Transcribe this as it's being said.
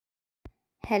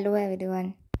Hello every one.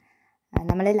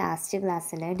 നമ്മൾ last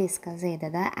ക്ലാസ്സിൽ discuss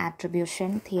ചെയ്തത് ആട്രിബ്യൂഷൻ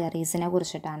തിയറീസിനെ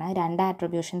കുറിച്ചിട്ടാണ്. 2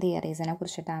 ആട്രിബ്യൂഷൻ തിയറീസിനെ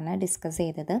കുറിച്ചിട്ടാണ് ഡിസ്കസ്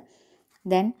ചെയ്തത്.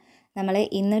 ദെൻ നമ്മൾ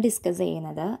ഇന്ന് ഡിസ്കസ്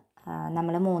ചെയ്യുന്നത്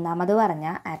നമ്മൾ മൂന്നാമത് പറഞ്ഞ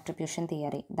attribution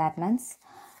theory, that means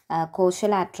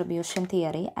കോഷ്യൽ attribution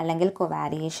theory അല്ലെങ്കിൽ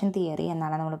കൊവാരിയേഷൻ തിയറി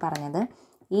എന്നാണ് നമ്മൾ പറഞ്ഞത്.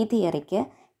 ഈ തിയറിക്ക്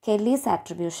കെല്ലീസ്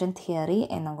ആട്രിബ്യൂഷൻ തിയറി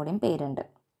എന്നും കൂടിയും പേരുണ്ട്.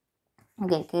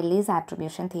 ഓക്കെ, കെല്ലീസ്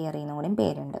ആട്രിബ്യൂഷൻ തിയറി എന്നും കൂടിയും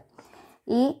പേരുണ്ട്.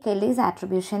 ഈ കെല്ലീസ്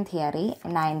ആട്രിബ്യൂഷൻ തിയറി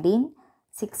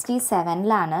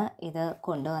 1967 ഇത്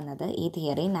കൊണ്ടുവന്നത്. ഈ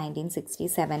തിയറി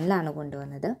 1967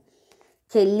 കൊണ്ടുവന്നത്.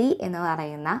 കെല്ലി എന്ന്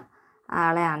പറയുന്ന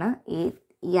ആളെയാണ് ഈ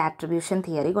ആട്രിബ്യൂഷൻ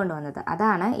തിയറി കൊണ്ടുവന്നത്.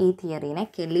 അതാണ് ഈ തിയറീനെ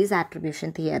കെല്ലീസ് ആട്രിബ്യൂഷൻ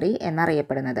തിയറി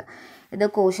എന്നറിയപ്പെടുന്നത്. ഇത്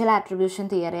കോഷ്യൽ ആട്രിബ്യൂഷൻ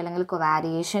തിയറി അല്ലെങ്കിൽ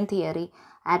കൊവാരിയേഷൻ തിയറി,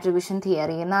 ആട്രിബ്യൂഷൻ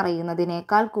തിയറി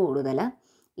എന്നറിയുന്നതിനേക്കാൾ കൂടുതൽ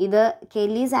ഇത്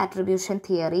കെല്ലീസ് ആട്രിബ്യൂഷൻ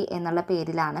തിയറി എന്നുള്ള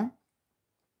പേരിലാണ്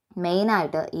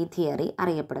മെയിനായിട്ട് ഈ തിയറി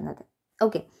അറിയപ്പെടുന്നത്.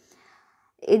 Okay,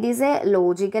 it is A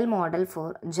logical model four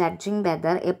judging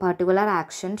whether A particular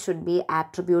action should be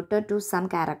attributed to some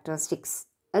characteristics.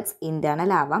 It's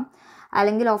internal ആവാം,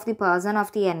 അല്ലെങ്കിൽ of the person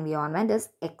of the environment is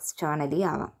externally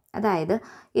ആവാം. അതായത്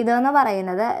ഇതെന്ന്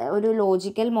പറയുന്നത് ഒരു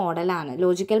ലോജിക്കൽ മോഡലാണ്.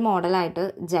 ലോജിക്കൽ മോഡലായിട്ട്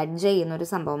ജഡ്ജ് ചെയ്യുന്ന ഒരു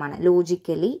സംഭവമാണ്.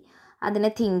 ലോജിക്കലി അതിനെ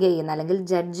തിങ്ക് ചെയ്യുന്ന അല്ലെങ്കിൽ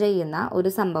ജഡ്ജ് ചെയ്യുന്ന ഒരു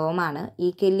സംഭവമാണ് ഈ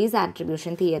കെല്ലീസ്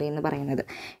ആട്രിബ്യൂഷൻ തിയറി എന്ന് പറയുന്നത്.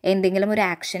 എന്തെങ്കിലും ഒരു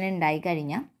ആക്ഷൻ ഉണ്ടായി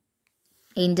കഴിഞ്ഞാൽ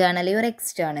ഇൻറ്റേർണലിയോ ഒരു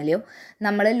എക്സ്റ്റേർണലിയോ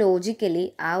നമ്മൾ ലോജിക്കലി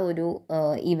ആ ഒരു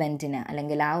ഇവൻറ്റിന്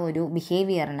അല്ലെങ്കിൽ ആ ഒരു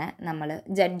ബിഹേവിയറിനെ നമ്മൾ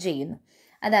ജഡ്ജ് ചെയ്യുന്നു.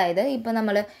 അതായത് ഇപ്പോൾ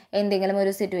നമ്മൾ എന്തെങ്കിലും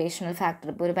ഒരു സിറ്റുവേഷണൽ ഫാക്ടർ,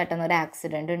 ഇപ്പോൾ ഒരു പെട്ടെന്ന് ഒരു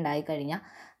ആക്സിഡൻറ്റ് ഉണ്ടായി കഴിഞ്ഞാൽ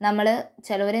നമ്മൾ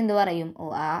ചിലവരെന്ത് പറയും,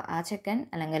 ആ ചെക്കൻ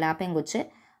അല്ലെങ്കിൽ ആ പെങ്കൊച്ച്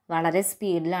വളരെ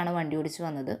സ്പീഡിലാണ് വണ്ടി ഓടിച്ച്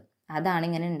വന്നത്, അതാണ്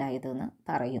ഇങ്ങനെ ഉണ്ടായതെന്ന്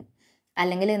പറയും.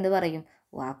 അല്ലെങ്കിൽ എന്ത് പറയും,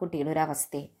 ആ കുട്ടിയുടെ ഒരു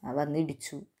അവസ്ഥയെ വന്ന്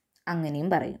ഇടിച്ചു, അങ്ങനെയും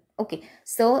പറയും. ഓക്കെ,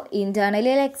 സോ ഇൻറ്റേർണലി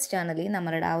അല്ലെങ്കിൽ എക്സ്റ്റേർണലി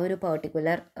നമ്മളുടെ ആ ഒരു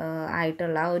പെർട്ടിക്കുലർ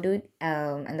ആയിട്ടുള്ള ഒരു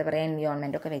എന്താ പറയുക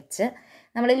എൻവയോൺമെൻറ്റൊക്കെ വെച്ച്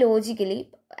നമ്മൾ ലോജിക്കലി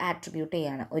ആട്രിബ്യൂട്ട്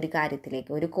ചെയ്യാണ് ഒരു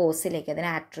കാര്യത്തിലേക്ക്, ഒരു കോഴ്സിലേക്ക് അതിനെ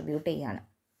ആട്രിബ്യൂട്ട് ചെയ്യാണ്.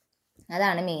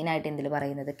 അതാണ് മെയിനായിട്ട് എന്തിൽ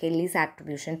പറയുന്നത്, കെല്ലീസ്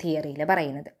ആട്രിബ്യൂഷൻ തിയറിയിൽ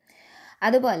പറയുന്നത്.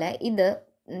 അതുപോലെ ഇത്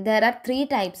there are 3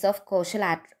 types of കോഷ്യൽ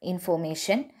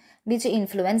information which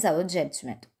influence our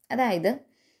judgement. അതായത്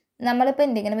നമ്മളിപ്പോൾ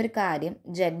എന്തെങ്കിലും ഒരു കാര്യം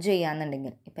ജഡ്ജ്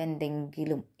ചെയ്യാന്നുണ്ടെങ്കിൽ,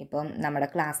 ഇപ്പം നമ്മുടെ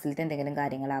ക്ലാസ്സിലത്തെ എന്തെങ്കിലും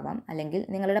കാര്യങ്ങളാവാം, അല്ലെങ്കിൽ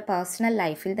നിങ്ങളുടെ പേഴ്സണൽ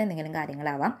ലൈഫിലത്തെ എന്തെങ്കിലും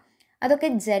കാര്യങ്ങളാവാം, അതൊക്കെ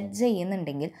ജഡ്ജ്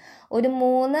ചെയ്യുന്നുണ്ടെങ്കിൽ ഒരു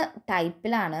 3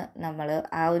 ടൈപ്പിലാണ് നമ്മൾ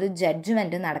ആ ഒരു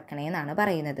ജഡ്ജ്മെൻറ്റ് നടക്കണേന്നാണ്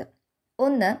പറയുന്നത്.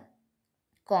 ഒന്ന്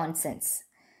കോൺസെൻസ്,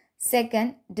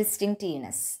 second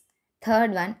distinctiveness,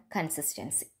 third one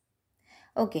consistency.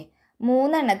 Okay,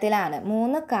 3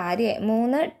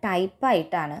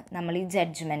 ടൈപ്പായിട്ടാണ് നമ്മൾ ഈ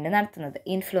ജഡ്ജ്മെൻറ്റ് നടത്തുന്നത്.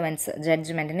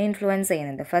 ജഡ്ജ്മെൻറ്റിനെ ഇൻഫ്ലുവൻസ്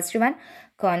ചെയ്യുന്നുണ്ട്. First one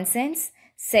കോൺസെൻസ്,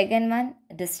 second one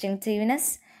distinctiveness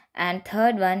and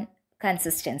third one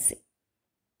consistency.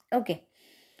 Okay,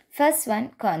 first one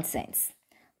കോൺസെൻസ്.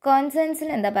 കോൺസെൻസിൽ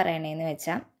എന്താ പറയണതെന്ന്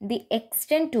വെച്ചാൽ the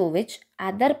extent to which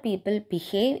other people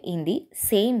behave in the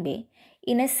same way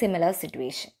in A similar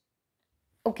situation.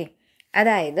 Okay,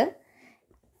 അതായത്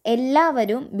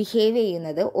എല്ലാവരും behave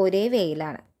ചെയ്യുന്നത് ഒരേ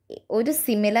വേയിലാണ് ഒരു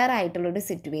similar ആയിട്ടുള്ളൊരു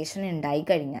situation ഉണ്ടായി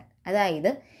കഴിഞ്ഞാൽ. അതായത്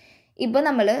ഇപ്പോൾ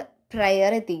നമ്മൾ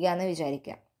പ്രയർ എത്തിക്കുക എന്ന്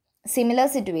വിചാരിക്കുക, സിമിലർ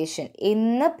സിറ്റുവേഷൻ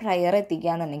എന്ന് പ്രയർ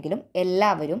എത്തിക്കുക എന്നുണ്ടെങ്കിലും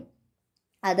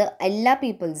എല്ലാ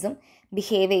പീപ്പിൾസും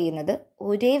ബിഹേവ് ചെയ്യുന്നത്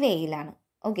ഒരേ വേയിലാണ്.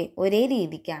 ഓക്കെ, ഒരേ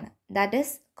രീതിക്കാണ്. That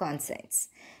is കോൺസെൻസ്.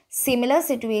 സിമിലർ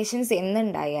സിറ്റുവേഷൻസ്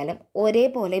എന്നുണ്ടായാലും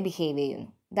ഒരേപോലെ ബിഹേവ് ചെയ്യുന്നു.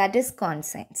 That is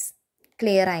കോൺസെൻസ്.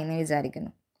 ക്ലിയർ ആയെന്ന്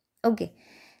വിചാരിക്കുന്നു. Okay,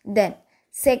 then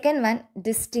second one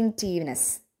distinctiveness.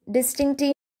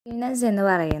 Distinctiveness എന്ന്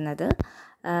പറയുന്നത്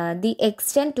the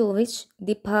extent to which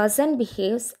the person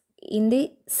behaves in the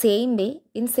same way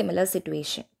in similar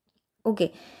situation. Okay,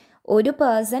 ഒരു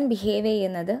പേഴ്സൺ ബിഹേവ്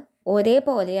ചെയ്യുന്നത്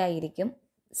ഒരേപോലെ ആയിരിക്കും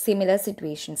സിമിലർ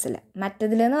സിറ്റുവേഷൻസിൽ.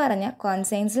 മറ്റതിലെന്ന് പറഞ്ഞാൽ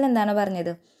കോൺസെൻസിൽ എന്താണ്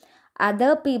പറഞ്ഞത്,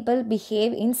 other people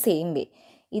behave in same way.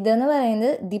 ഇതെന്ന്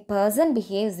പറയുന്നത് the person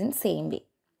behaves in same way.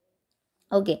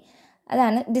 Okay,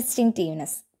 അതാണ്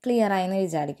ഡിസ്റ്റിങ്റ്റീവ്നെസ്. ക്ലിയർ ആയെന്ന്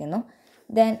വിചാരിക്കുന്നു.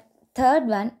 Then third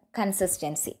one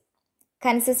consistency.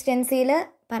 കൺസിസ്റ്റൻസിയിൽ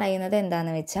പറയുന്നത്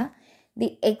എന്താണെന്ന് വെച്ചാൽ the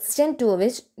extent to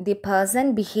which the person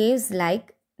behaves like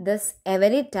this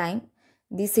every time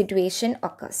the situation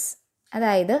occurs.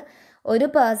 അതായത് ഒരു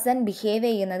പേഴ്സൺ ബിഹേവ്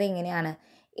ചെയ്യുന്നത് എങ്ങനെയാണ്,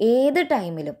 ഏത്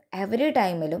ടൈമിലും എവറി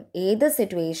ടൈമിലും ഏത്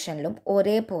സിറ്റുവേഷനിലും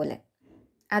ഒരേപോലെ,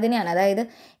 അതിനെയാണ്. അതായത്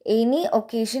എനി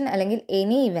ഒക്കേഷൻ അല്ലെങ്കിൽ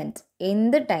എനി ഇവൻറ്റ്,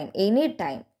 എന്ത് ടൈം, എനി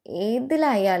ടൈം,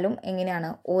 ഏതിലായാലും എങ്ങനെയാണ്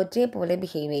ഒരേപോലെ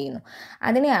ബിഹേവ് ചെയ്യുന്നു.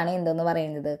 അതിനെയാണ് എന്തെന്ന്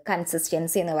പറയുന്നത്,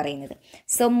 കൺസിസ്റ്റൻസി എന്ന് പറയുന്നത്.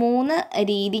 സോ 3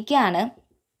 രീതിക്കാണ്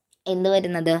എന്ത്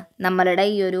വരുന്നത്, നമ്മളുടെ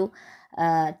ഈ ഒരു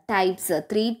ടൈപ്സ്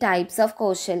 3 ടൈപ്സ് ഓഫ്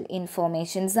കോഷ്യൽ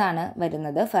ഇൻഫോർമേഷൻസ് ആണ്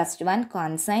വരുന്നത്. First one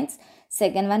conscience,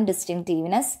 second one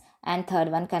distinctiveness and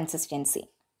third one consistency.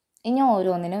 ഇനി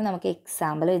ഓരോന്നിനും നമുക്ക്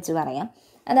എക്സാമ്പിൾ വെച്ച് പറയാം.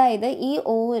 അതായത് ഈ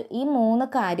 3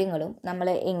 കാര്യങ്ങളും നമ്മൾ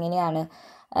എങ്ങനെയാണ്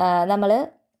നമ്മൾ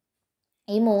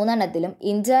ഈ 3 എണ്ണത്തിലും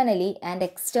ഇൻറ്റേർണലി ആൻഡ്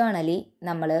എക്സ്റ്റേർണലി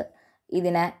നമ്മൾ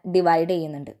ഇതിനെ ഡിവൈഡ്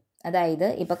ചെയ്യുന്നുണ്ട്. അതായത്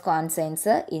ഇപ്പോൾ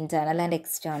conscience internal and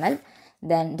external,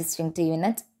 then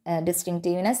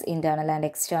distinctiveness internal and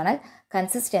external,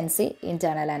 consistency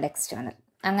internal and external.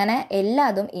 അങ്ങനെ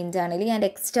എല്ലാതും ഇൻറ്റേർണലി ആൻഡ്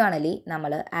എക്സ്റ്റേർണലി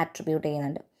നമ്മൾ ആട്രിബ്യൂട്ട്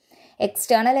ചെയ്യുന്നുണ്ട്.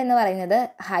 എക്സ്റ്റേർണൽ എന്ന് പറയുന്നത്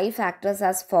high factors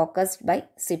R focused by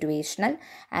situational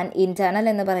and internal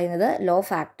എന്ന് പറയുന്നത് law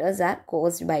factors are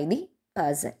caused by the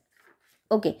person.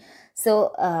 Okay, so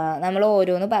നമ്മൾ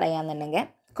ഓരോന്ന് പറയാമെന്നുണ്ടെങ്കിൽ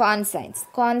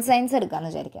കോൺസൈൻസ് എടുക്കാമെന്ന്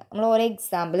വിചാരിക്കുക. നമ്മൾ ഓരോ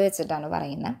എക്സാമ്പിൾ വെച്ചിട്ടാണ്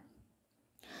പറയുന്നത്.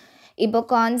 ഇപ്പോൾ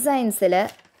കോൺസൈൻസിൽ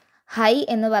ഹൈ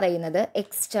എന്ന് പറയുന്നത്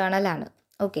എക്സ്റ്റേർണൽ ആണ്.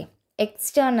 ഓക്കെ,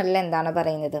 എക്സ്റ്റേർണലിൽ എന്താണ്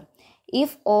പറയുന്നത്?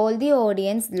 If all the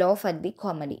audience love at the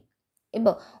comedy.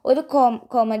 ഇപ്പോൾ ഒരു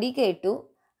കോമഡി കേട്ടു,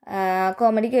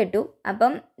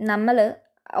 അപ്പം നമ്മൾ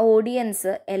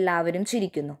ഓഡിയൻസ് എല്ലാവരും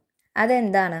ചിരിക്കുന്നു.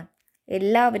 അതെന്താണ്?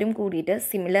 എല്ലാവരും കൂടിയിട്ട്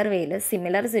സിമിലർ വേയിൽ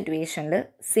സിമിലർ സിറ്റുവേഷനിൽ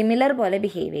സിമിലർ പോലെ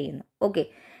ബിഹേവ് ചെയ്യുന്നു. ഓക്കെ,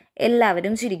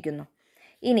 എല്ലാവരും ചിരിക്കുന്നു.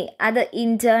 ഇനി അത്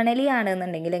ഇൻറ്റേർണലി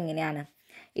ആണെന്നുണ്ടെങ്കിൽ എങ്ങനെയാണ്?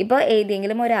 ഇപ്പോൾ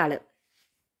ഏതെങ്കിലും ഒരാൾ,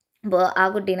 ഇപ്പോൾ ആ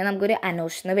കുട്ടീനെ നമുക്കൊരു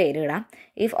അനോഷ് എന്ന് പേരിടാം.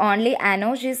 If only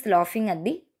Anosh is ലോഫിങ് at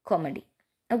the comedy.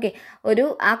 Okay,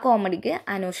 ആ കോമഡിക്ക്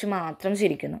അനോഷ് മാത്രം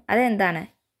ചിരിക്കുന്നു. അതെന്താണ്?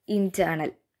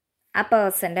 ഇൻറ്റേർണൽ, ആ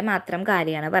പേഴ്സൻ്റെ മാത്രം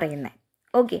കാര്യമാണ് പറയുന്നത്.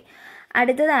 ഓക്കെ,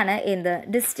 അടുത്തതാണ് എന്ത്?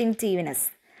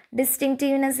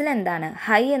 ഡിസ്റ്റിങ്റ്റീവ്നെസ്സിൽ എന്താണ്?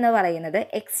 ഹൈ എന്ന് പറയുന്നത്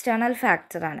എക്സ്റ്റേർണൽ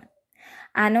ഫാക്ടറാണ്.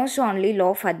 Anosh only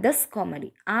loaf at thus comedy.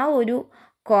 ആ ഒരു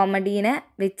കോമഡീനെ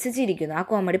വെച്ച് ചിരിക്കുന്നു, ആ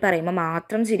കോമഡി പറയുമ്പോൾ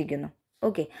മാത്രം ചിരിക്കുന്നു.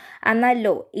 ഓക്കെ, എന്നാൽ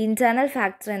ഇൻറ്റേർണൽ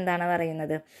ഫാക്ടർ എന്താണ്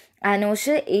പറയുന്നത്?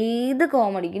 അനോഷ് ഏത്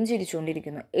കോമഡിക്കും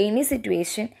ചിരിച്ചുകൊണ്ടിരിക്കുന്നു. എനി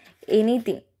സിറ്റുവേഷൻ,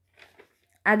 എനിത്തിങ്,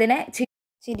 അതിനെ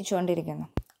ചിരിച്ചുകൊണ്ടിരിക്കുന്നു.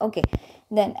 Okay,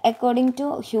 then according to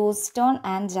Houston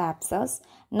and ജാപ്സേഴ്സ്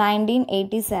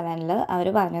 1987 അവർ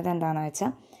പറഞ്ഞത് എന്താണെന്ന്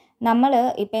വെച്ചാൽ, നമ്മൾ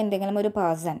ഇപ്പോൾ എന്തെങ്കിലും ഒരു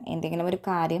പേഴ്സൺ, എന്തെങ്കിലും ഒരു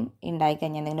കാര്യം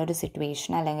ഉണ്ടായിക്കഴിഞ്ഞാൽ, എന്തെങ്കിലും ഒരു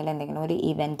സിറ്റുവേഷൻ അല്ലെങ്കിൽ എന്തെങ്കിലും ഒരു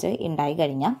ഇവൻറ്റ്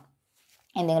ഉണ്ടായിക്കഴിഞ്ഞാൽ,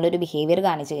 എന്തെങ്കിലും ഒരു ബിഹേവിയർ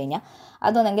കാണിച്ചു കഴിഞ്ഞാൽ,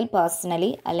 അതൊന്നെങ്കിൽ പേഴ്സണലി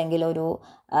അല്ലെങ്കിൽ ഒരു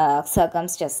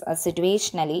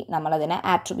സിറ്റുവേഷണലി നമ്മളതിനെ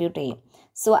ആട്രിബ്യൂട്ട് ചെയ്യും.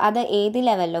 സോ അത് ഏത്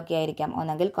ലെവലിലൊക്കെ ആയിരിക്കാം?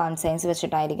 ഒന്നെങ്കിൽ കോൺസൈൻസ്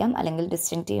വെച്ചിട്ടായിരിക്കാം, അല്ലെങ്കിൽ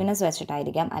ഡിസ്റ്റിങ്റ്റീവ്നെസ്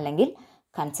വെച്ചിട്ടായിരിക്കാം, അല്ലെങ്കിൽ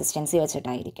consistency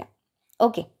വെച്ചിട്ടായിരിക്കാം.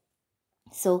 Okay,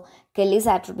 so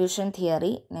Kelly's attribution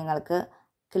theory നിങ്ങൾക്ക്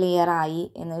ക്ലിയർ ആയി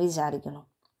എന്ന് വിചാരിക്കുന്നു.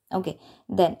 ഓക്കെ,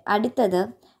 ദെൻ അടുത്തത്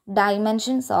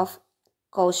dimensions of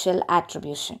കോഷ്യൽ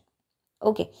attribution.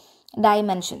 Okay,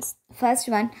 dimensions.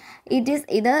 First one, ഇത്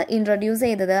ഇൻട്രൊഡ്യൂസ്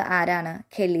ചെയ്തത് ആരാണ്?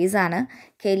 കെല്ലീസാണ്.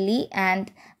 കെല്ലി ആൻഡ്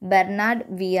ബെർണാഡ്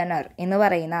വിയനർ എന്ന്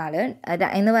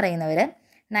പറയുന്നവർ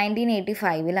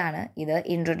 1985 ഇത്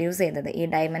ഇൻട്രൊഡ്യൂസ് ചെയ്തത്, ഈ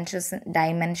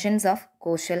dimensions of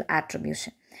കോഷ്യൽ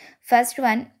attribution. First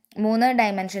one, 3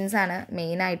 dimensions ആണ്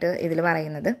മെയിനായിട്ട് ഇതിൽ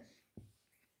പറയുന്നത്.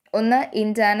 ഒന്ന്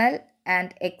ഇൻറ്റേർണൽ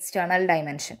ആൻഡ് എക്സ്റ്റേർണൽ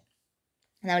ഡൈമെൻഷൻ.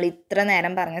 നമ്മൾ ഇത്ര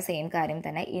നേരം പറഞ്ഞ സെയിം കാര്യം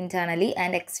തന്നെ, ഇൻറ്റേർണലി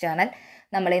ആൻഡ് എക്സ്റ്റേർണൽ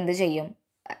നമ്മൾ എന്ത് ചെയ്യും?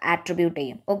 ആട്രിബ്യൂട്ട്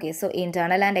ചെയ്യും. Okay, so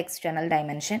internal and external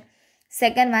dimension.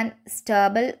 Second one,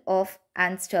 stable of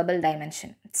unstable dimension,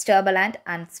 stable and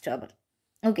unstable.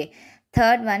 Okay,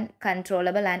 third one,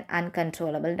 controllable and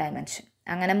uncontrollable dimension.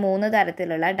 അങ്ങനെ 3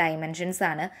 തരത്തിലുള്ള ഡൈമെൻഷൻസ്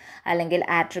ആണ് അല്ലെങ്കിൽ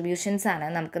ആട്രിബ്യൂഷൻസ് ആണ്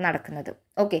നമുക്ക് നടക്കുന്നത്.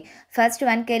 Okay, first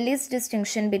one, Kelly's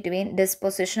distinction between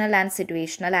ഡിസ്പൊസിഷണൽ and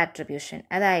situational attribution.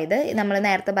 അതായത് നമ്മൾ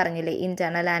നേരത്തെ പറഞ്ഞില്ലേ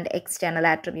ഇൻറ്റേർണൽ ആൻഡ് എക്സ്റ്റേർണൽ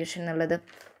ആട്രിബ്യൂഷൻ എന്നുള്ളത്,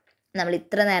 നമ്മൾ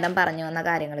ഇത്ര നേരം പറഞ്ഞു വന്ന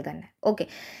കാര്യങ്ങൾ തന്നെ. Okay,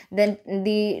 then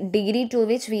the degree to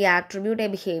which we attribute A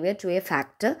behaviour to A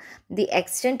factor, the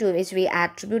extent to which we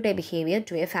attribute A behaviour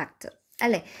to A factor.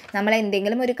 അല്ലേ, നമ്മൾ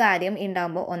എന്തെങ്കിലും ഒരു കാര്യം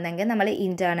ഉണ്ടാകുമ്പോൾ ഒന്നെങ്കിൽ നമ്മൾ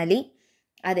ഇൻറ്റേർണലി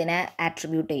അതിനെ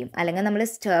ആട്രിബ്യൂട്ട് ചെയ്യും, അല്ലെങ്കിൽ നമ്മൾ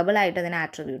സ്റ്റേബിൾ ആയിട്ട് അതിനെ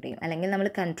ആട്രിബ്യൂട്ട് ചെയ്യും, അല്ലെങ്കിൽ നമ്മൾ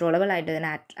കൺട്രോളബിൾ ആയിട്ട് അതിനെ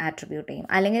ആട്രിബ്യൂട്ട് ചെയ്യും,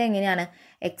 അല്ലെങ്കിൽ എങ്ങനെയാണ്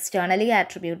എക്സ്റ്റേർണലി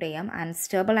ആട്രിബ്യൂട്ട് ചെയ്യാം,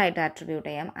 അൺസ്റ്റേബിൾ ആയിട്ട് ആട്രിബ്യൂട്ട്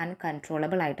ചെയ്യാം,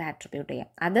 അൺകൺട്രോളബിൾ ആയിട്ട് ആട്രിബ്യൂട്ട് ചെയ്യാം.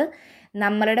 അത്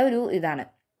നമ്മളുടെ ഒരു ഇതാണ്,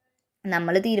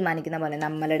 നമ്മൾ തീരുമാനിക്കുന്ന പോലെ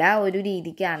നമ്മളുടെ ആ ഒരു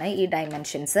രീതിക്കാണ് ഈ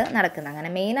ഡൈമെൻഷൻസ് നടക്കുന്നത്.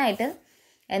 അങ്ങനെ മെയിനായിട്ട്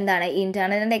എന്താണ്,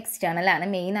 ഇൻറ്റേർണൽ ആൻഡ് എക്സ്റ്റേർണൽ ആണ്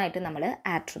മെയിനായിട്ട് നമ്മൾ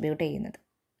ആട്രിബ്യൂട്ട് ചെയ്യുന്നത്.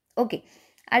 ഓക്കെ,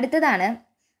 അടുത്തതാണ്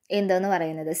എന്തെന്ന്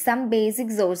പറയുന്നത് some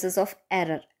basic sources of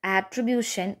error.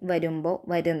 Attribution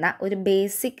വരുന്ന ഒരു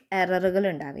ബേസിക് എററുകൾ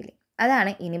ഉണ്ടാവില്ലേ,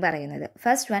 അതാണ് ഇനി പറയുന്നത്.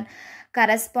 First one,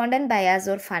 correspondent bias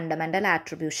or fundamental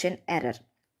attribution error.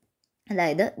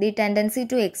 അതായത് the tendency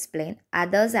to explain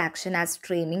others action as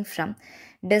streaming from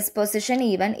disposition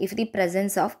even if the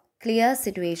presence of clear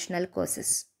situational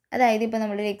causes. അതായത് ഇപ്പോൾ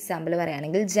നമ്മളൊരു എക്സാമ്പിൾ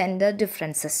പറയുകയാണെങ്കിൽ ജെൻഡർ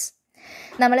ഡിഫറൻസസ്.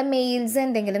 നമ്മൾ മെയിൽസ്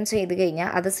എന്തെങ്കിലും ചെയ്ത് കഴിഞ്ഞാൽ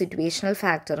അത് സിറ്റുവേഷണൽ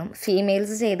ഫാക്ടറും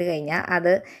ഫീമെയിൽസ് ചെയ്ത് കഴിഞ്ഞാൽ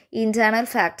അത് ഇൻറ്റേർണൽ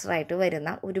ഫാക്ടറായിട്ട്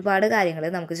വരുന്ന ഒരുപാട് കാര്യങ്ങൾ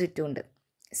നമുക്ക് ചുറ്റുമുണ്ട്.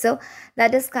 So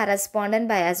that is correspondent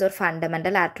bias or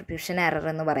fundamental attribution error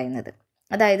എന്ന് പറയുന്നത്.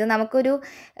 അതായത് നമുക്കൊരു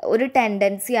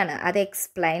ടെൻഡൻസിയാണ് അത്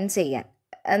എക്സ്പ്ലെയിൻ ചെയ്യാൻ,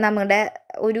 നമ്മുടെ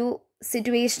ഒരു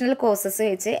സിറ്റുവേഷണൽ കോസസ്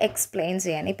വെച്ച് എക്സ്പ്ലെയിൻ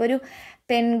ചെയ്യാൻ. ഇപ്പോൾ ഒരു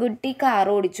പെൺകുട്ടി കാർ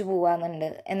ഓടിച്ചു പോകാമെന്നുണ്ട്,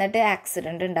 എന്നിട്ട്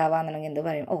ആക്സിഡൻറ്റ് ഉണ്ടാവാന്നുണ്ടെങ്കിൽ എന്ത്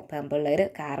പറയും? പെൺപിള്ളേർ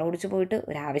കാർ ഓടിച്ചു പോയിട്ട്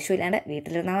ഒരാവശ്യമില്ലാണ്ട്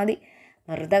വീട്ടിലിരുന്നാൽ മതി,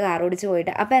 വെറുതെ കാർ ഓടിച്ചു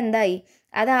പോയിട്ട്. അപ്പോൾ എന്തായി?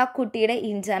 അത് ആ കുട്ടിയുടെ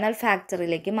ഇൻറ്റേർണൽ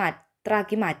ഫാക്ടറിലേക്ക്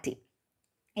മാത്രമാക്കി മാറ്റി.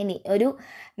 ഇനി ഒരു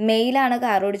മെയിലാണ്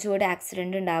കാർ ഓടിച്ചു പോയിട്ട്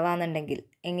ആക്സിഡൻറ്റ് ഉണ്ടാവാന്നുണ്ടെങ്കിൽ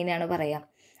എങ്ങനെയാണ് പറയുക?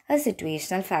 അത്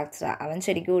സിറ്റുവേഷണൽ ഫാക്ടറാണ്, അവൻ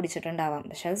ശരിക്കും ഓടിച്ചിട്ടുണ്ടാവാം,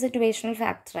 പക്ഷെ അത് സിറ്റുവേഷണൽ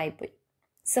ഫാക്ടറായിപ്പോയി.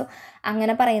 സോ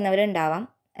അങ്ങനെ പറയുന്നവരുണ്ടാവാം.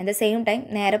 അറ്റ് ദ സെയിം ടൈം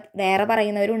വേറെ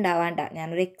പറയുന്നവരും ഉണ്ടാവാണ്ട.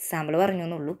 ഞാനൊരു എക്സാമ്പിൾ പറഞ്ഞു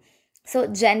എന്നുള്ളൂ. സോ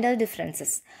ജെൻഡർ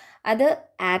ഡിഫറൻസസ് അത്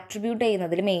ആട്രിബ്യൂട്ട്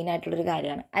ചെയ്യുന്നതിൽ മെയിനായിട്ടുള്ളൊരു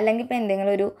കാര്യമാണ്. അല്ലെങ്കിൽ ഇപ്പോൾ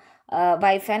എന്തെങ്കിലും ഒരു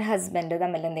വൈഫ് ആൻഡ് ഹസ്ബൻഡ്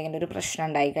തമ്മിൽ എന്തെങ്കിലും ഒരു പ്രശ്നം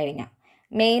ഉണ്ടായി കഴിഞ്ഞാൽ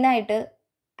മെയിനായിട്ട്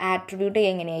ആട്രിബ്യൂട്ട്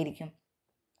ചെയ്യുക എങ്ങനെയായിരിക്കും?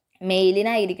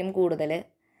 മെയിലിനായിരിക്കും കൂടുതൽ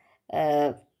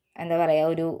എന്താ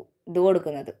പറയുക, ഒരു ഇത്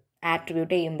കൊടുക്കുന്നത്.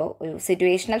 ആട്രിബ്യൂട്ട് ചെയ്യുമ്പോൾ ഒരു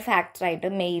സിറ്റുവേഷണൽ ഫാക്ടറായിട്ട്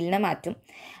മെയിലിനെ മാറ്റും.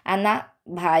 എന്നാൽ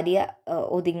ഭാര്യ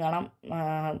ഒതുങ്ങണം,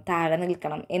 താഴെ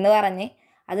നിൽക്കണം എന്ന് പറഞ്ഞ്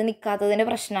അത് നിൽക്കാത്തതിൻ്റെ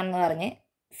പ്രശ്നമാണെന്ന് പറഞ്ഞ്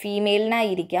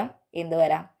ഫീമെയിലിനായിരിക്കാം എന്ത്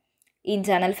വരാം?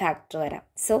 ഇൻറ്റേർണൽ ഫാക്ടർ വരാം.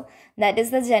 So that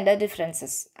is the gender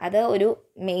differences. അത് ഒരു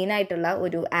മെയിനായിട്ടുള്ള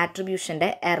ഒരു ആട്രിബ്യൂഷൻ്റെ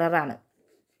എററാണ്.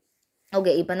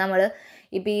 ഓക്കെ, ഇപ്പം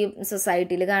ഇപ്പോൾ ഈ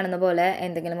സൊസൈറ്റിയിൽ കാണുന്ന പോലെ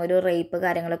എന്തെങ്കിലും ഒരു റേപ്പ്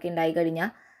കാര്യങ്ങളൊക്കെ ഉണ്ടായി കഴിഞ്ഞാൽ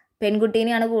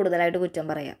പെൺകുട്ടീനെയാണ് കൂടുതലായിട്ട് കുറ്റം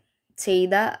പറയുക.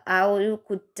 ചെയ്ത ആ ഒരു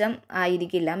കുറ്റം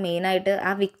ആയിരിക്കില്ല മെയിനായിട്ട്,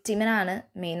 ആ വിക്ടിമിനാണ്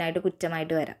മെയിനായിട്ട്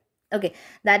കുറ്റമായിട്ട് വരാം. Okay,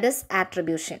 that is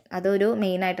attribution. അതൊരു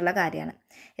മെയിനായിട്ടുള്ള കാര്യമാണ്.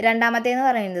 രണ്ടാമത്തേന്ന്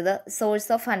പറയുന്നത്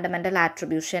source of fundamental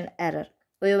attribution error.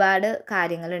 ഒരുപാട്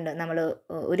കാര്യങ്ങളുണ്ട്. നമ്മൾ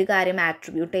ഒരു കാര്യം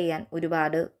ആട്രിബ്യൂട്ട് ചെയ്യാൻ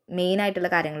ഒരുപാട്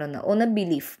മെയിനായിട്ടുള്ള കാര്യങ്ങളൊന്ന്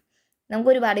ബിലീഫ്.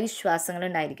 നമുക്ക് ഒരുപാട് വിശ്വാസങ്ങൾ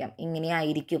ഉണ്ടായിരിക്കാം,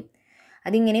 ഇങ്ങനെയായിരിക്കും,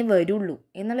 അതിങ്ങനെ വരുള്ളൂ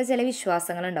എന്നുള്ള ചില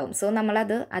വിശ്വാസങ്ങളുണ്ടാവും. സോ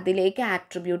നമ്മളത് അതിലേക്ക്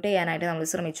ആട്രിബ്യൂട്ട് ചെയ്യാനായിട്ട് നമ്മൾ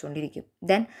ശ്രമിച്ചുകൊണ്ടിരിക്കും.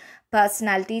 Then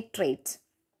personality trait.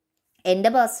 എൻ്റെ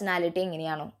പേഴ്സണാലിറ്റി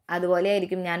എങ്ങനെയാണോ അതുപോലെ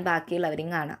ആയിരിക്കും ഞാൻ ബാക്കിയുള്ളവരും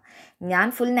കാണാം. ഞാൻ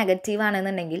ഫുൾ നെഗറ്റീവ്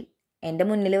ആണെന്നുണ്ടെങ്കിൽ എൻ്റെ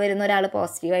മുന്നിൽ വരുന്ന ഒരാൾ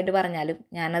പോസിറ്റീവായിട്ട് പറഞ്ഞാലും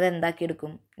ഞാനത്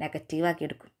എന്താക്കിയെടുക്കും?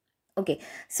 നെഗറ്റീവാക്കിയെടുക്കും. Okay,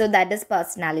 so that is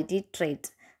personality trait.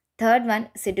 Third one,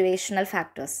 situational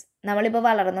factors. നമ്മളിപ്പോൾ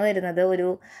വളർന്നു വരുന്നത്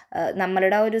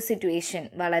നമ്മളുടെ ഒരു സിറ്റുവേഷൻ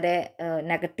വളരെ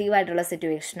നെഗറ്റീവായിട്ടുള്ള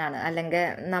സിറ്റുവേഷനാണ്, അല്ലെങ്കിൽ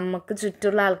നമുക്ക്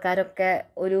ചുറ്റുള്ള ആൾക്കാരൊക്കെ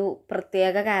ഒരു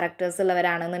പ്രത്യേക ക്യാരക്ടേഴ്സ്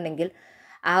ഉള്ളവരാണെന്നുണ്ടെങ്കിൽ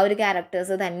ആ ഒരു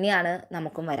ക്യാരക്ടേഴ്സ് തന്നെയാണ്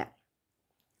നമുക്കും വരാം.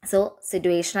 So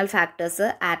situational factors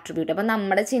attribute. അപ്പോൾ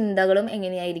നമ്മുടെ ചിന്തകളും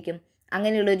എങ്ങനെയായിരിക്കും?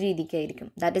 അങ്ങനെയുള്ളൊരു രീതിക്കായിരിക്കും.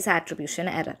 That is attribution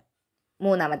error.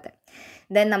 മൂന്നാമത്തെ,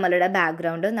 ദെൻ നമ്മളുടെ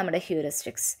ബാക്ക്ഗ്രൗണ്ട്, നമ്മുടെ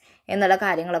ഹ്യൂറിസ്റ്റിക്സ് എന്നുള്ള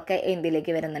കാര്യങ്ങളൊക്കെ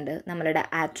എന്തിലേക്ക് വരുന്നുണ്ട്? നമ്മളുടെ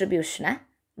ആട്രിബ്യൂഷന്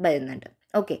വരുന്നുണ്ട്.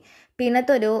 ഓക്കെ,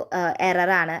 പിന്നത്തെ ഒരു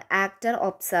എററാണ് ആക്ടർ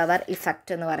ഒബ്സർവർ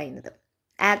ഇഫക്റ്റ് എന്ന് പറയുന്നത്.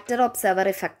 ആക്ടർ ഒബ്സർവർ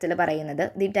ഇഫക്റ്റിൽ പറയുന്നത്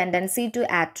the tendency to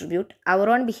attribute our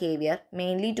on behaviour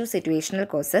mainly to situational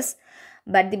causes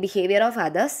but the behaviour of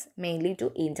others mainly to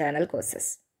internal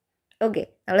causes. Okay,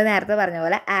 നമ്മൾ നേരത്തെ പറഞ്ഞ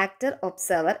പോലെ ആക്ടർ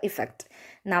ഒബ്സർവർ ഇഫക്റ്റ്.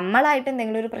 നമ്മളായിട്ട്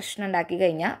എന്തെങ്കിലും ഒരു പ്രശ്നം ഉണ്ടാക്കി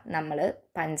കഴിഞ്ഞാൽ നമ്മൾ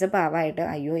പഞ്ചപാവമായിട്ട്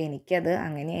അയ്യോ എനിക്കത്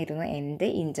അങ്ങനെയായിരുന്നു, എൻ്റെ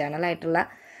ഇൻറ്റേർണലായിട്ടുള്ള,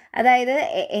 അതായത്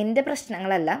എൻ്റെ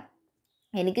പ്രശ്നങ്ങളല്ല,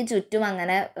 എനിക്ക് ചുറ്റും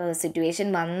അങ്ങനെ സിറ്റുവേഷൻ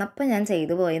വന്നപ്പോൾ ഞാൻ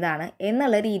ചെയ്തു പോയതാണ്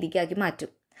എന്നുള്ള രീതിക്കാക്കി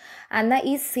മാറ്റും. എന്നാൽ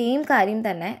ഈ സെയിം കാര്യം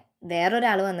തന്നെ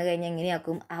വേറൊരാൾ വന്നു കഴിഞ്ഞാൽ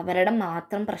എങ്ങനെയാക്കും? അവരുടെ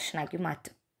മാത്രം പ്രശ്നമാക്കി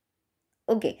മാറ്റും.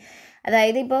 ഓക്കെ,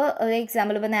 അതായത് ഇപ്പോൾ ഒരു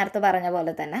എക്സാമ്പിൾ ഇപ്പോൾ നേരത്തെ പറഞ്ഞ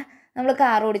പോലെ തന്നെ നമ്മൾ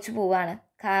കാർ ഓടിച്ച് പോവാണ്,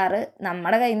 കാറ്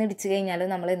നമ്മുടെ കയ്യിൽ നിന്ന് ഇടിച്ചു കഴിഞ്ഞാൽ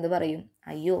നമ്മൾ എന്ത് പറയും?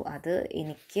 അയ്യോ അത്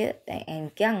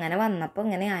എനിക്ക് അങ്ങനെ വന്നപ്പോൾ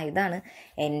ഇങ്ങനെ ആയതാണ്,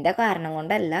 എൻ്റെ കാരണം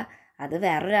കൊണ്ടല്ല, അത്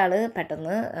വേറൊരാൾ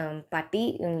പെട്ടെന്ന് പട്ടി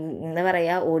എന്താ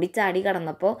പറയുക ഓടിച്ചാടി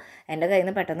കിടന്നപ്പോൾ എൻ്റെ കയ്യിൽ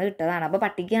നിന്ന് പെട്ടെന്ന് കിട്ടതാണ്, അപ്പോൾ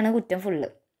പട്ടിക്കാണ് കുറ്റം ഫുള്ള്.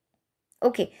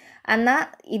 ഓക്കെ, എന്നാൽ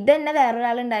ഇതന്നെ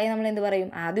വേറൊരാളുണ്ടായി നമ്മൾ എന്ത് പറയും?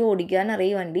 ആദ്യം ഓടിക്കാൻ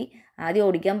അറിയും വണ്ടി, ആദ്യം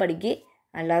ഓടിക്കാൻ പഠിക്കുക,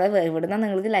 അല്ലാതെ ഇവിടുന്ന്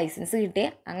നിങ്ങൾക്ക് ലൈസൻസ് കിട്ടിയ,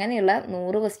 അങ്ങനെയുള്ള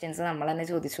 100 ക്വസ്റ്റ്യൻസ് നമ്മൾ തന്നെ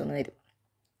ചോദിച്ചു എന്ന് വരും.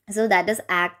 So that is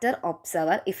actor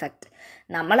observer effect.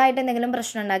 നമ്മളായിട്ട് എന്തെങ്കിലും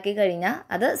പ്രശ്നം ഉണ്ടാക്കി കഴിഞ്ഞാൽ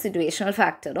അത് സിറ്റുവേഷണൽ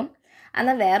ഫാക്ടറും,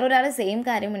 എന്നാൽ വേറൊരാൾ സെയിം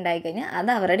കാര്യം ഉണ്ടായിക്കഴിഞ്ഞാൽ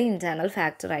അത് അവരുടെ ഇൻറ്റേർണൽ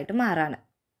ഫാക്ടറായിട്ട് മാറാണ്.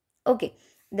 ഓക്കെ,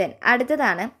 ദെൻ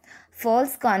അടുത്തതാണ്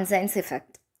ഫോൾസ് കോൺസെൻസ്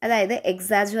ഇഫക്റ്റ്. അതായത്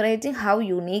എക്സാജുറേറ്റിംഗ് how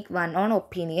unique one on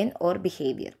opinion or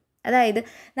behaviour. അതായത്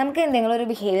നമുക്ക് എന്തെങ്കിലും ഒരു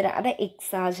ബിഹേവിയർ അത്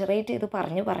എക്സാജുറേറ്റ് ചെയ്ത്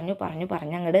പറഞ്ഞ്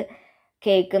അങ്ങോട്ട്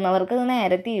കേൾക്കുന്നവർക്ക് അത്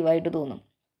നേരെ തീവായിട്ട് തോന്നും.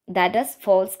 That is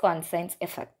false കോൺസെൻസ്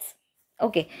effects.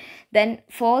 Okay, then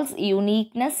false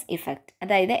uniqueness effect.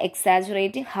 അതായത്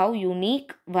എക്സാജുറേറ്റിംഗ് how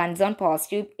unique one's own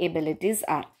positive abilities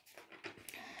R.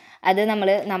 അത്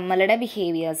നമ്മളുടെ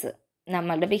ബിഹേവിയേഴ്സ്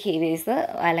നമ്മളുടെ ബിഹേവിയേഴ്സ്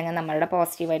അല്ലെങ്കിൽ നമ്മളുടെ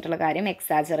പോസിറ്റീവായിട്ടുള്ള കാര്യം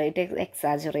എക്സാജറേറ്റ്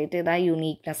ചെയ്ത് ആ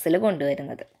യുണീക്നെസ്സിൽ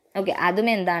കൊണ്ടുവരുന്നത്. ഓക്കെ, അതും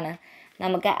എന്താണ്,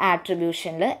 നമുക്ക്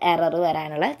ആട്രിബ്യൂഷനിൽ എറർ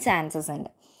വരാനുള്ള ചാൻസസ് ഉണ്ട്.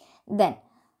 ദെൻ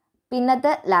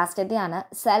പിന്നത്തെ ലാസ്റ്റത്തെയാണ്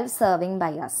സെൽഫ് സെർവിങ്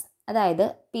ബയാസ്. അതായത്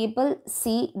people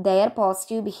see there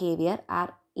positive behaviour R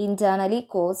internally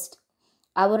caused,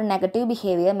 our negative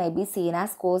behaviour may be seen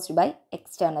as caused by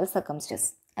external circumstances.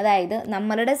 അതായത്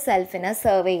നമ്മളുടെ സെൽഫിനെ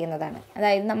സെർവ് ചെയ്യുന്നതാണ്.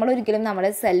 അതായത് നമ്മൾ ഒരിക്കലും നമ്മുടെ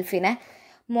സെൽഫിനെ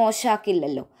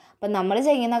മോശമാക്കില്ലല്ലോ. അപ്പം നമ്മൾ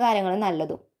ചെയ്യുന്ന കാര്യങ്ങൾ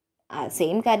നല്ലതും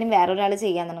സെയിം കാര്യം വേറൊരാൾ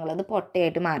ചെയ്യാന്നുണ്ടെങ്കിൽ അത്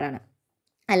പൊട്ടയായിട്ട് മാറാണ്.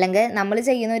 അല്ലെങ്കിൽ നമ്മൾ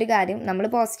ചെയ്യുന്ന ഒരു കാര്യം നമ്മൾ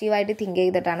പോസിറ്റീവായിട്ട് തിങ്ക്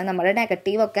ചെയ്തിട്ടാണ് നമ്മുടെ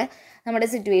നെഗറ്റീവൊക്കെ നമ്മുടെ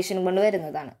സിറ്റുവേഷൻ കൊണ്ട്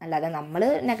വരുന്നതാണ്. അല്ലാതെ നമ്മൾ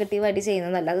നെഗറ്റീവായിട്ട്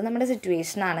ചെയ്യുന്നതല്ല, അത് നമ്മുടെ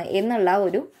സിറ്റുവേഷനാണ് എന്നുള്ള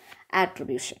ഒരു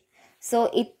ആട്രിബ്യൂഷൻ. സോ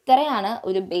ഇത്രയാണ്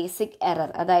ഒരു ബേസിക് എറർ.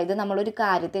 അതായത് നമ്മളൊരു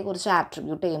കാര്യത്തെക്കുറിച്ച്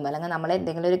ആട്രിബ്യൂട്ട് ചെയ്യുമ്പോൾ അല്ലെങ്കിൽ നമ്മൾ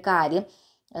എന്തെങ്കിലും ഒരു കാര്യം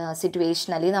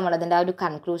സിറ്റുവേഷനലി നമ്മളതിൻ്റെ ആ ഒരു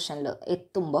കൺക്ലൂഷനിൽ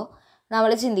എത്തുമ്പോൾ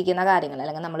നമ്മൾ ചിന്തിക്കുന്ന കാര്യങ്ങൾ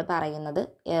അല്ലെങ്കിൽ നമ്മൾ പറയുന്നത്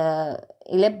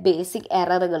ഇതിലെ ബേസിക്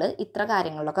എററുകൾ ഇത്ര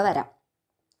കാര്യങ്ങളിലൊക്കെ വരാം.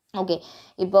 ഓക്കെ,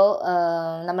 ഇപ്പോൾ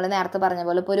നമ്മൾ നേരത്തെ പറഞ്ഞ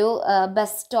പോലെ ഇപ്പോൾ ഒരു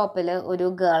ബസ് സ്റ്റോപ്പിൽ ഒരു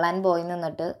ഗേൾ ആൻഡ് ബോയ്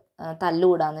നിന്നിട്ട്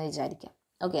തല്ലുകൂടാന്ന് വിചാരിക്കാം.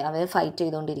 ഓക്കെ, അവർ ഫൈറ്റ്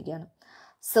ചെയ്തുകൊണ്ടിരിക്കുകയാണ്.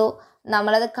 സോ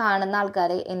നമ്മളത് കാണുന്ന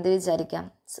ആൾക്കാർ എന്ത് വിചാരിക്കാം,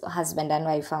 ഹസ്ബൻഡ് ആൻഡ്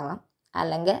വൈഫ് ആവാം,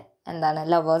 അല്ലെങ്കിൽ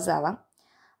ലവേഴ്സ് ആവാം,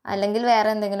 അല്ലെങ്കിൽ വേറെ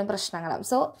എന്തെങ്കിലും പ്രശ്നങ്ങളാവും.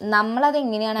 സോ നമ്മളത്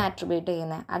എങ്ങനെയാണ് ആട്രിബ്യൂട്ട്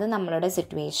ചെയ്യുന്നത്, അത് നമ്മളുടെ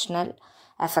സിറ്റുവേഷണൽ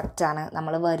എഫക്റ്റാണ്,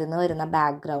 നമ്മൾ വരുന്ന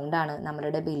ബാക്ക്ഗ്രൗണ്ടാണ്,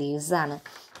 നമ്മളുടെ ബിലീവ്സാണ്,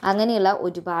 അങ്ങനെയുള്ള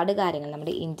ഒരുപാട് കാര്യങ്ങൾ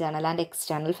നമ്മുടെ ഇൻറ്റേർണൽ ആൻഡ്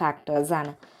എക്സ്റ്റേണൽ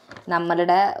ഫാക്ടേഴ്സാണ്.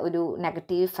 നമ്മളുടെ ഒരു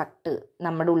നെഗറ്റീവ് ഇഫക്റ്റ്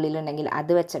നമ്മുടെ ഉള്ളിലുണ്ടെങ്കിൽ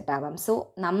അത് വെച്ചിട്ടാവാം. സോ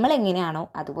നമ്മളെങ്ങനെയാണോ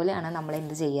അതുപോലെയാണ് നമ്മൾ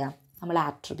എന്ത് ചെയ്യുക, നമ്മൾ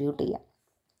ആട്രിബ്യൂട്ട് ചെയ്യുക.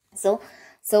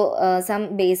 സോ സം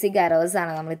ബേസിക്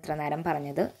എറേഴ്സാണ് നമ്മൾ ഇത്ര നേരം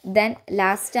പറഞ്ഞത്. ദെൻ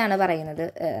ലാസ്റ്റാണ് പറയുന്നത്,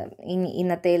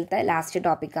 ഇന്നത്തെ ലാസ്റ്റ്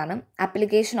ടോപ്പിക്കാണ്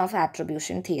application of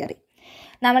attribution theory.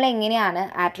 നമ്മളെങ്ങനെയാണ്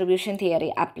attribution theory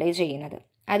apply ചെയ്യുന്നത്.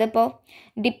 അതിപ്പോൾ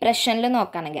ഡിപ്രഷനിൽ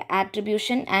നോക്കുകയാണെങ്കിൽ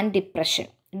ആട്രിബ്യൂഷൻ ആൻഡ് ഡിപ്രഷൻ,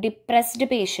 ഡിപ്രസ്ഡ്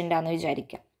പേഷ്യൻ്റാണെന്ന്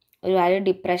വിചാരിക്കാം. ഒരുപാട്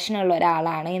ഡിപ്രഷനുള്ള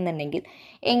ഒരാളാണ് എന്നുണ്ടെങ്കിൽ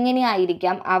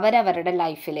എങ്ങനെയായിരിക്കാം അവരവരുടെ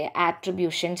ലൈഫിൽ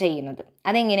ആട്രിബ്യൂഷൻ ചെയ്യുന്നത്,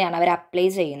 അതെങ്ങനെയാണ് അവർ അപ്ലൈ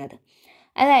ചെയ്യുന്നത്.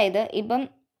 അതായത് ഇപ്പം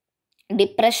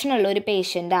ഡിപ്രഷനുള്ള ഒരു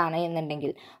പേഷ്യൻ്റ് ആണ്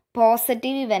എന്നുണ്ടെങ്കിൽ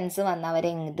പോസിറ്റീവ് ഇവൻറ്റ്സ് വന്ന്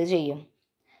അവരെന്ത് ചെയ്യും,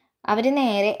 അവർ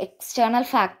നേരെ എക്സ്റ്റേണൽ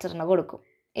ഫാക്ടറിന് കൊടുക്കും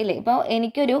ഇല്ലേ. ഇപ്പോൾ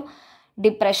എനിക്കൊരു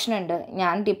ഡിപ്രഷൻ ഉണ്ട്,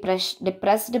 ഞാൻ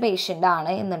ഡിപ്രസ്ഡ് പേഷ്യൻ്റ്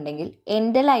ആണ് എന്നുണ്ടെങ്കിൽ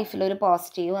എൻ്റെ ലൈഫിലൊരു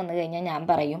പോസിറ്റീവ് വന്നു കഴിഞ്ഞാൽ ഞാൻ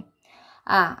പറയും,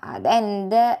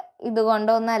 അതെൻ്റെ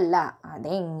ഇതുകൊണ്ടൊന്നല്ല,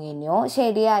 അതെങ്ങനെയോ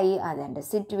ശരിയായി, അതെൻ്റെ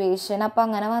സിറ്റുവേഷൻ അപ്പം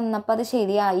അങ്ങനെ വന്നപ്പോൾ അത്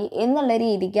ശരിയായി എന്നുള്ള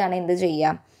രീതിക്കാണ് എന്ത്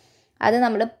ചെയ്യാം, അത്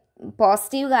നമ്മൾ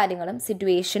പോസിറ്റീവ് കാര്യങ്ങളും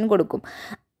സിറ്റുവേഷൻ കൊടുക്കും.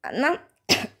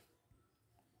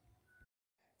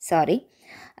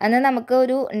 എന്നാൽ നമുക്ക്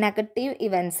ഒരു നെഗറ്റീവ്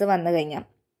ഇവൻറ്റ്സ് വന്നു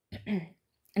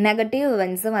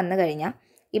കഴിഞ്ഞാൽ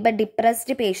ഇപ്പം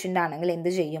ഡിപ്രസ്ഡ് പേഷ്യൻ്റ് ആണെങ്കിൽ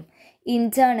എന്ത് ചെയ്യും,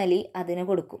 ഇൻറ്റേർണലി അതിന്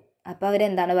കൊടുക്കും. അപ്പോൾ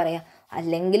അവരെന്താണ് പറയുക,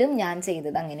 അല്ലെങ്കിലും ഞാൻ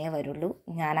ചെയ്തത് അങ്ങനെ വരുള്ളൂ,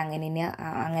 ഞാൻ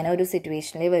അങ്ങനെ ഒരു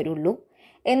സിറ്റുവേഷനിലേ വരുള്ളൂ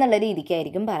എന്നുള്ള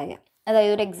രീതിക്കായിരിക്കും പറയുക.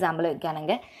 അതായത് ഒരു എക്സാമ്പിൾ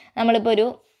വയ്ക്കുകയാണെങ്കിൽ നമ്മളിപ്പോൾ ഒരു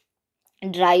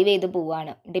ഡ്രൈവ് ചെയ്ത്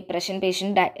പോവുകയാണ്, ഡിപ്രഷൻ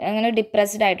പേഷ്യൻ്റ് അങ്ങനെ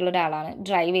ഡിപ്രസ്ഡ് ആയിട്ടുള്ള ഒരാളാണ്,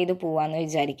 ഡ്രൈവ് ചെയ്ത് പോവാന്ന്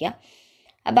വിചാരിക്കുക.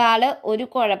 അപ്പോൾ ആൾ ഒരു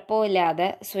കുഴപ്പമില്ലാതെ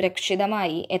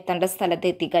സുരക്ഷിതമായി എത്തേണ്ട സ്ഥലത്ത്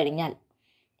എത്തിക്കഴിഞ്ഞാൽ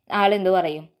ആളെന്ത്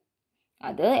പറയും,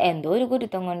 അത് എന്തോ ഒരു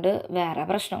കുരുത്തം കൊണ്ട് വേറെ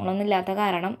പ്രശ്നങ്ങളൊന്നും ഇല്ലാത്ത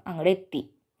കാരണം അങ്ങോട്ട് എത്തി.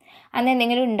 അന്ന്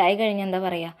എന്തെങ്കിലും ഉണ്ടായി കഴിഞ്ഞാൽ എന്താ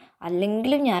പറയുക,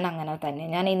 അല്ലെങ്കിലും ഞാൻ അങ്ങനെ തന്നെ,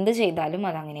 ഞാൻ എന്ത് ചെയ്താലും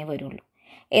അതങ്ങനെ വരുള്ളൂ.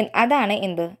 അതാണ്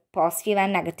എന്ത് positive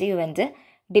and negative event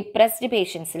depressed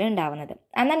പേഷ്യൻസിൽ ഉണ്ടാവുന്നത്.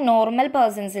 എന്നാൽ നോർമൽ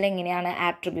പേഴ്സൺസിൽ എങ്ങനെയാണ്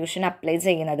ആട്രിബ്യൂഷൻ അപ്ലൈ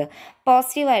ചെയ്യുന്നത്,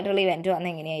 പോസിറ്റീവായിട്ടുള്ള ഇവൻറ്റ് വന്ന്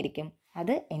എങ്ങനെയായിരിക്കും,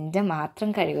 അത് എൻ്റെ മാത്രം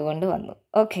കഴിവ് കൊണ്ട് വന്നു.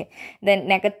 ഓക്കെ, ദെൻ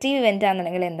നെഗറ്റീവ് ഇവൻ്റ്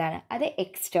ആണെന്നുണ്ടെങ്കിൽ എന്താണ്, അത്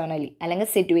എക്സ്റ്റേർണലി അല്ലെങ്കിൽ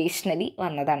സിറ്റുവേഷനലി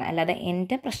വന്നതാണ്, അല്ലാതെ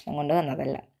എൻ്റെ പ്രശ്നം കൊണ്ട്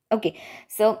വന്നതല്ല. ഓക്കെ,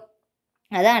 സോ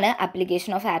അതാണ്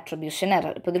ആപ്ലിക്കേഷൻ ഓഫ് ആട്രിബ്യൂഷൻ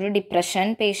എറർ. ഇപ്പോൾ ഇതൊരു ഡിപ്രഷൻ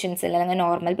പേഷ്യൻസിൽ അല്ലെങ്കിൽ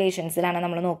നോർമൽ പേഷ്യൻസിലാണ്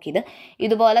നമ്മൾ നോക്കിയത്.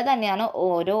 ഇതുപോലെ തന്നെയാണ്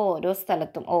ഓരോ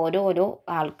സ്ഥലത്തും ഓരോ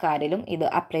ആൾക്കാരിലും ഇത്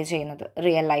അപ്ലൈ ചെയ്യുന്നത്,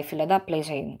 റിയൽ ലൈഫിൽ അത് അപ്ലൈ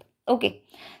ചെയ്യുന്നത്. ഓക്കെ,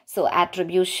 സോ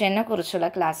ആട്രിബ്യൂഷനെ കുറിച്ചുള്ള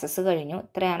ക്ലാസ്സസ് കഴിഞ്ഞു.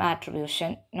 ഇത്രയാണ്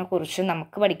ആട്രിബ്യൂഷനെ കുറിച്ച്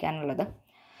നമുക്ക് പഠിക്കാനുള്ളത്.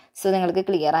 സോ നിങ്ങൾക്ക്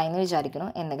ക്ലിയർ ആയെന്ന് വിചാരിക്കുന്നു.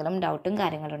 എന്തെങ്കിലും ഡൗട്ടും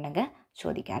കാര്യങ്ങളുണ്ടെങ്കിൽ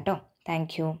ചോദിക്കാം കേട്ടോ.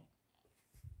 Thank you.